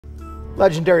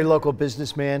Legendary local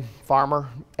businessman, farmer,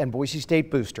 and Boise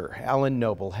State booster Alan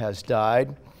Noble has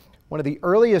died. One of the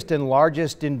earliest and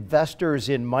largest investors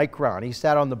in Micron. He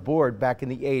sat on the board back in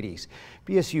the 80s.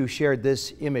 BSU shared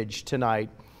this image tonight.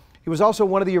 He was also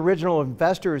one of the original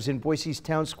investors in Boise's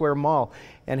Town Square Mall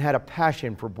and had a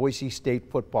passion for Boise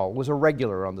State football. Was a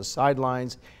regular on the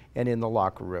sidelines and in the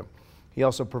locker room. He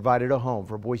also provided a home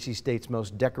for Boise State's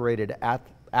most decorated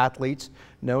athletes,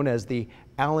 known as the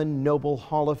Alan Noble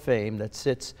Hall of Fame, that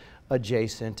sits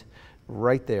adjacent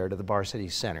right there to the Varsity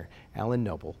Center. Alan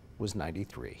Noble was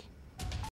 93.